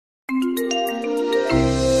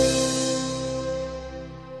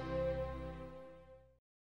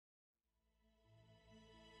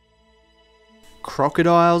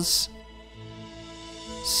Crocodiles,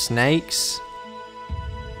 snakes,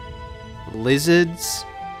 lizards,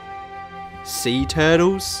 sea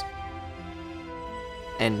turtles,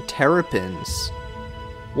 and terrapins.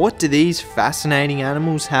 What do these fascinating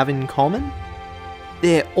animals have in common?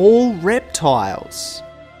 They're all reptiles.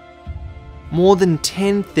 More than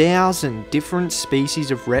 10,000 different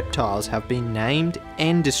species of reptiles have been named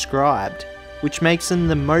and described, which makes them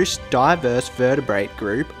the most diverse vertebrate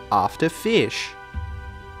group after fish.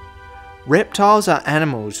 Reptiles are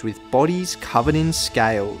animals with bodies covered in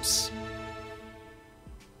scales.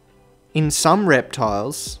 In some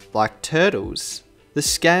reptiles, like turtles, the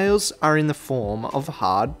scales are in the form of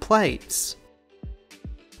hard plates.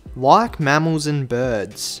 Like mammals and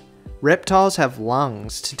birds, reptiles have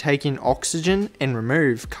lungs to take in oxygen and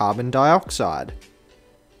remove carbon dioxide.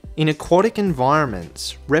 In aquatic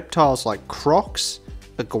environments, reptiles like crocs,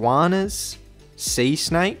 iguanas, sea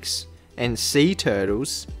snakes, and sea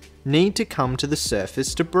turtles need to come to the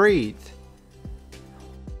surface to breathe.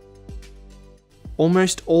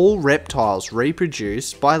 Almost all reptiles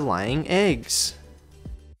reproduce by laying eggs.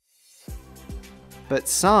 But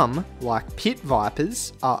some, like pit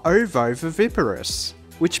vipers, are oviparous,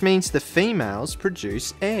 which means the females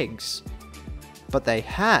produce eggs. But they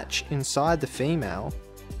hatch inside the female,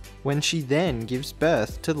 when she then gives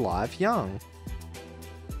birth to live young.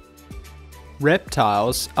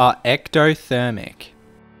 Reptiles are ectothermic.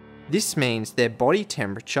 This means their body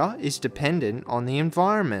temperature is dependent on the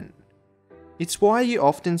environment. It's why you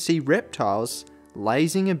often see reptiles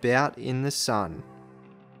lazing about in the sun.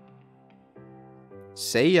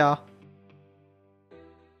 See ya!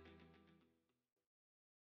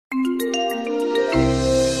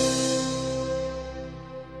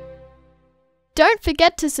 Don't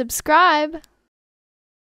forget to subscribe!